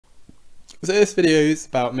So this video is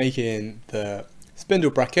about making the spindle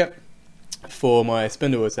bracket for my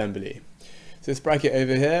spindle assembly. So this bracket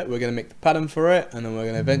over here, we're going to make the pattern for it, and then we're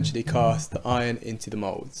going to eventually cast the iron into the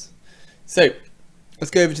molds. So let's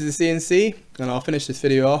go over to the CNC, and I'll finish this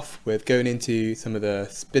video off with going into some of the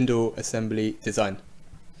spindle assembly design.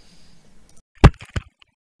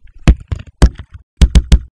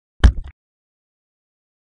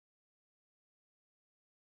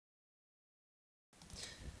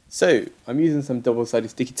 So I'm using some double-sided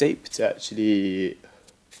sticky tape to actually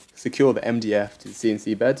secure the MDF to the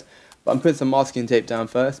CNC bed, but I'm putting some masking tape down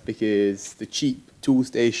first because the cheap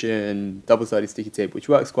Toolstation double-sided sticky tape, which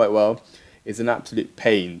works quite well, is an absolute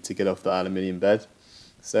pain to get off the aluminium bed.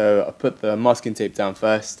 So I put the masking tape down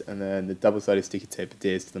first, and then the double-sided sticky tape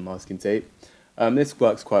adheres to the masking tape. This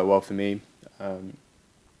works quite well for me.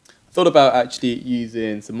 I thought about actually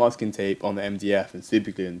using some masking tape on the MDF and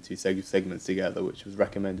supergluing the two segments together, which was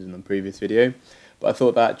recommended in the previous video, but I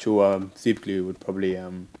thought the actual superglue would probably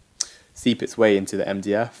seep its way into the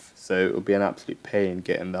MDF, so it would be an absolute pain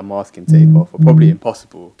getting the masking tape off, or probably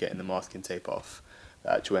impossible getting the masking tape off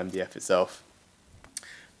the actual MDF itself.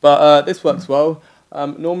 But this works well.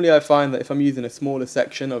 Normally I find that if I'm using a smaller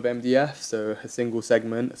section of MDF, so a single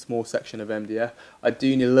segment, a small section of MDF, I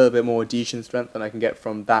do need a little bit more adhesion strength than I can get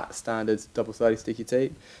from that standard double-sided sticky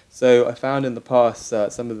tape. So I found in the past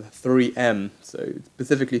some of the 3M, so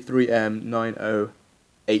specifically 3M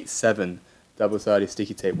 9087 double-sided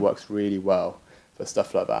sticky tape works really well for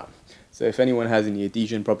stuff like that. So if anyone has any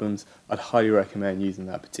adhesion problems, I'd highly recommend using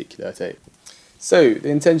that particular tape. So the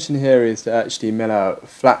intention here is to actually mill out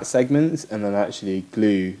flat segments and then actually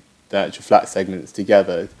glue the actual flat segments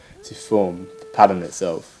together to form the pattern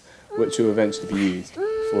itself, which will eventually be used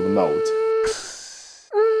for the mould.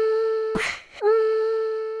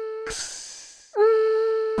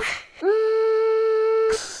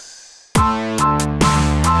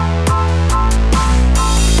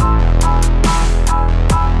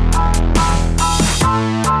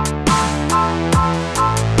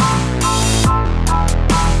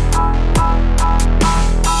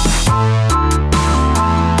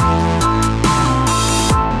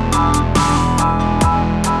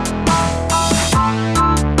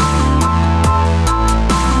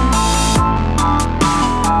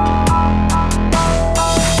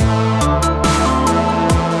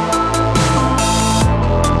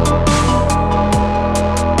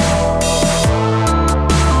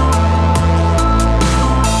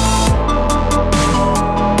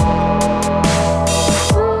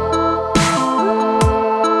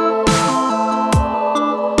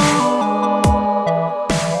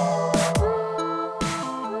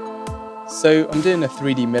 So I'm doing a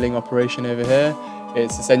 3D milling operation over here.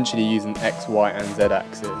 It's essentially using X, Y and Z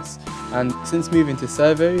axis. And since moving to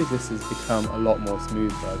servo, this has become a lot more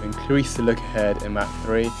smoother. I've increased the look ahead in Mach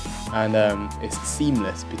 3, and it's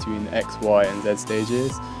seamless between the X, Y and Z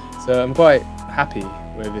stages. So I'm quite happy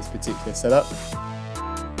with this particular setup.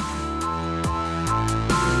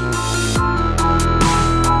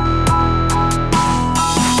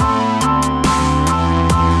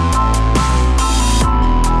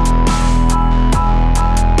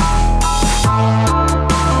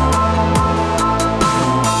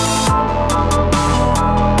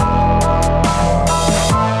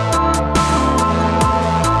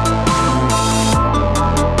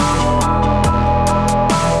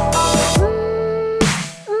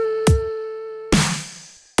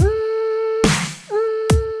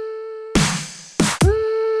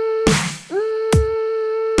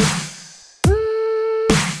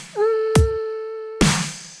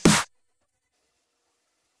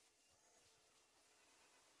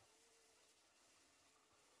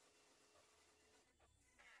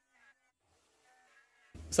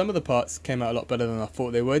 Some of the parts came out a lot better than I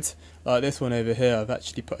thought they would. Like this one over here, I've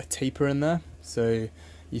actually put a taper in there. So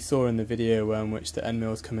you saw in the video in which the end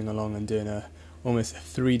mill is coming along and doing almost a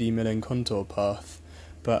 3D milling contour path.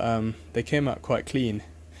 But they came out quite clean.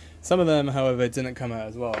 Some of them, however, didn't come out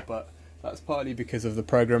as well, but that's partly because of the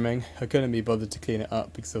programming. I couldn't be bothered to clean it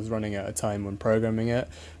up because I was running out of time when programming it,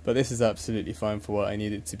 but this is absolutely fine for what I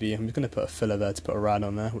need it to be. I'm just going to put a filler there to put a rad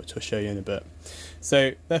on there, which I'll show you in a bit.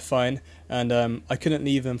 So they're fine, and I couldn't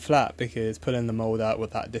leave them flat because pulling the mould out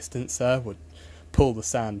with that distance there would pull the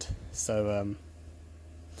sand. So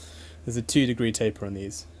there's a 2-degree taper on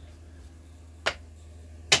these.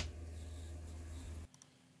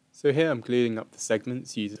 So here I'm gluing up the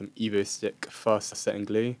segments using some EvoStick fast setting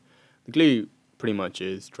glue. The glue pretty much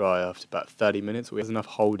is dry after about 30 minutes. We have enough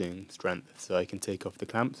holding strength so I can take off the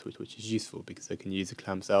clamps, which is useful because I can use the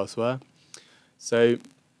clamps elsewhere. So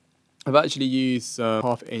I've actually used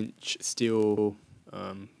 1/2 inch steel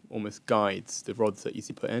almost guides the rods that you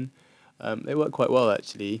see put in. They work quite well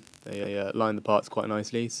actually. They line the parts quite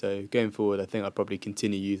nicely. So going forward, I think I'll probably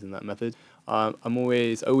continue using that method. I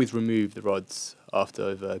always remove the rods after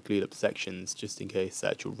I've glued up sections, just in case the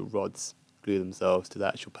actual rods glue themselves to the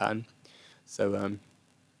actual pattern. So,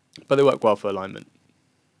 but they work well for alignment.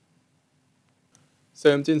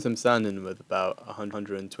 So I'm doing some sanding with about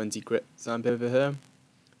 120 grit sandpaper here.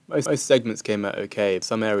 Most segments came out okay.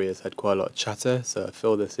 Some areas had quite a lot of chatter, so I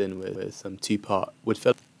filled this in with some 2-part wood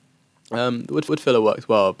filler. The wood filler works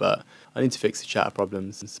well, but I need to fix the chatter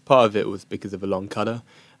problems. Part of it was because of a long cutter,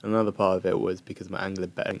 and another part of it was because of my angular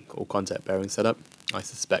bearing or contact bearing setup, I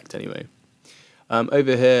suspect anyway.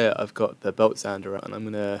 Over here I've got the belt sander out, and I'm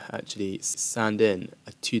going to actually sand in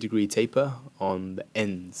a 2-degree taper on the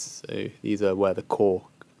ends. So these are where the core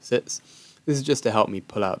sits. This is just to help me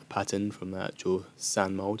pull out the pattern from the actual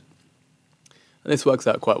sand mould. And this works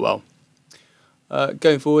out quite well.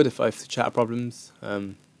 Going forward, if I have chatter problems,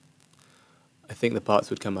 I think the parts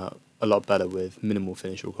would come out a lot better with minimal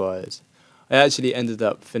finish required. I actually ended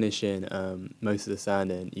up finishing most of the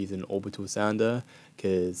sanding using an orbital sander,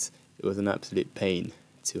 because it was an absolute pain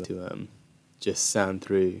to just sand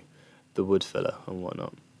through the wood filler and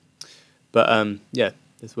whatnot. But yeah,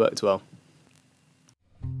 this worked well.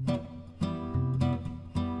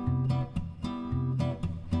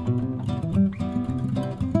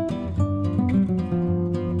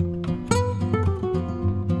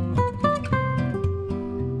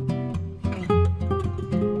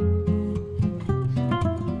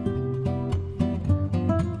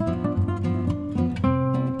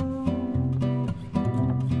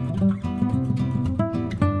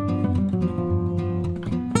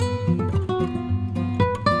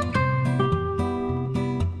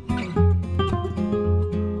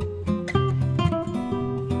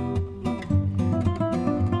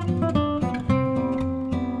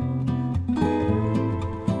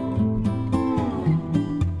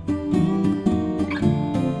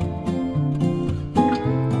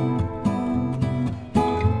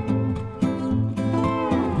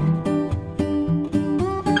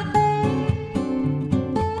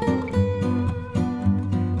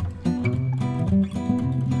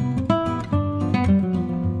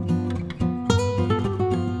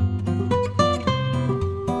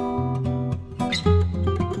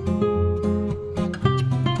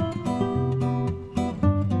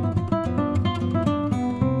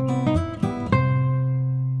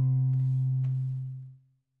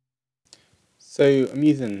 So I'm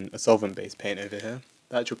using a solvent-based paint over here.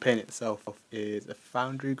 The actual paint itself is a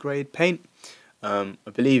Foundry grade paint. I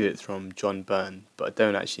believe it's from John Byrne, but I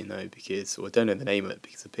don't actually know I don't know the name of it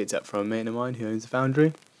because I picked it up from a mate of mine who owns a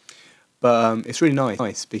foundry. But it's really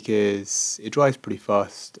nice because it dries pretty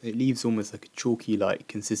fast. It leaves almost like a chalky-like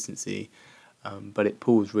consistency, but it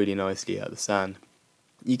pulls really nicely out of the sand.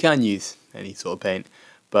 You can use any sort of paint,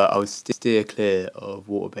 but I would steer clear of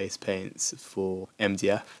water-based paints for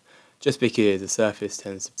MDF, just because the surface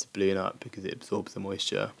tends to balloon up because it absorbs the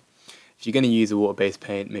moisture. If you're going to use a water-based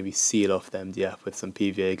paint, maybe seal off the MDF with some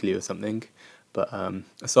PVA glue or something, but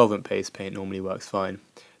a solvent-based paint normally works fine.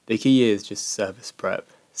 The key is just surface prep.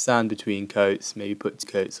 Sand between coats, maybe put 2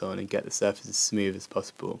 coats on and get the surface as smooth as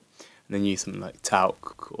possible, and then use something like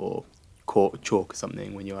talc or chalk or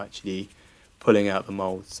something when you're actually pulling out the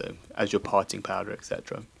mould, so as your parting powder,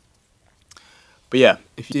 etc. But yeah,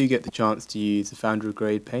 if you do get the chance to use a Foundry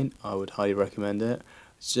grade paint, I would highly recommend it.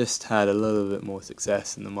 It's just had a little bit more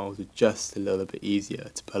success and the moulds are just a little bit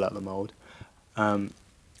easier to pull out the mould.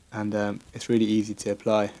 It's really easy to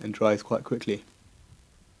apply and dries quite quickly.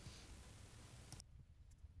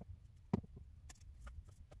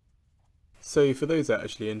 So for those that are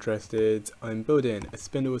actually interested, I'm building a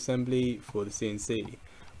spindle assembly for the CNC,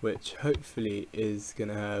 which hopefully is going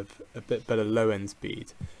to have a bit better low end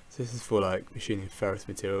speed. So this is for like machining ferrous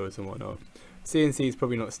materials and whatnot. CNC is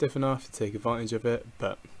probably not stiff enough to take advantage of it,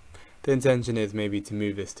 but the intention is maybe to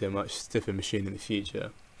move this to a much stiffer machine in the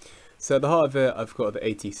future. So at the heart of it, I've got the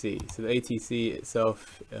ATC. So the ATC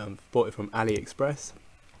itself, bought it from AliExpress.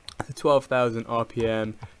 It's a 12,000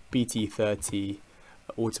 RPM BT30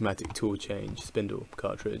 automatic tool change spindle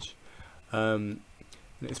cartridge.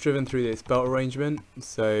 It's driven through this belt arrangement,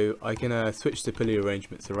 so I can switch the pulley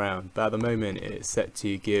arrangements around, but at the moment it's set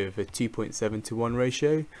to give a 2.7 to 1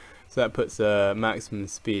 ratio, so that puts a maximum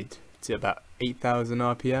speed to about 8,000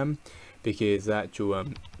 RPM, because the actual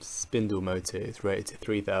spindle motor is rated to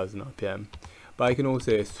 3,000 RPM. But I can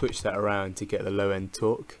also switch that around to get the low end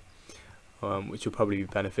torque, which will probably be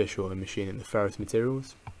beneficial in machining the ferrous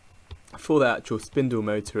materials. For the actual spindle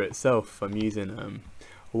motor itself, I'm using a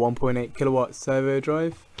 1.8 kilowatt servo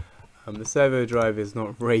drive. The servo drive is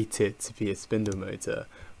not rated to be a spindle motor,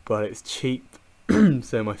 but it's cheap.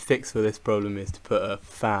 So my fix for this problem is to put a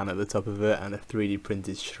fan at the top of it and a 3D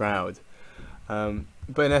printed shroud.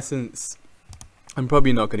 But in essence, I'm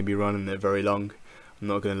probably not going to be running it very long. I'm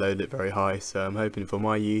not going to load it very high, so I'm hoping for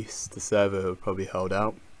my use the servo will probably hold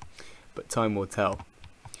out, but time will tell.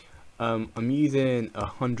 I'm using a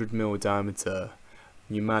 100mm diameter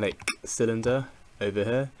pneumatic cylinder over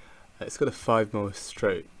here. It's got a 5mm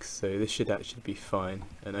stroke, so this should actually be fine,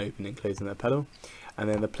 and opening and closing that pedal. And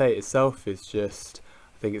then the plate itself is just,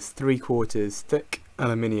 I think it's 3/4 thick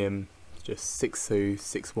aluminium, just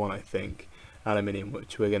 6061 I think, aluminium,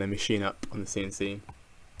 which we're going to machine up on the CNC.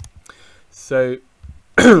 So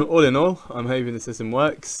all in all, I'm hoping the system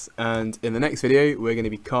works, and in the next video we're going to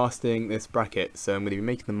be casting this bracket. So I'm going to be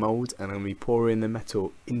making the mould and I'm going to be pouring the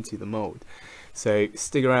metal into the mould. So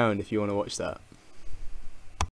stick around if you want to watch that.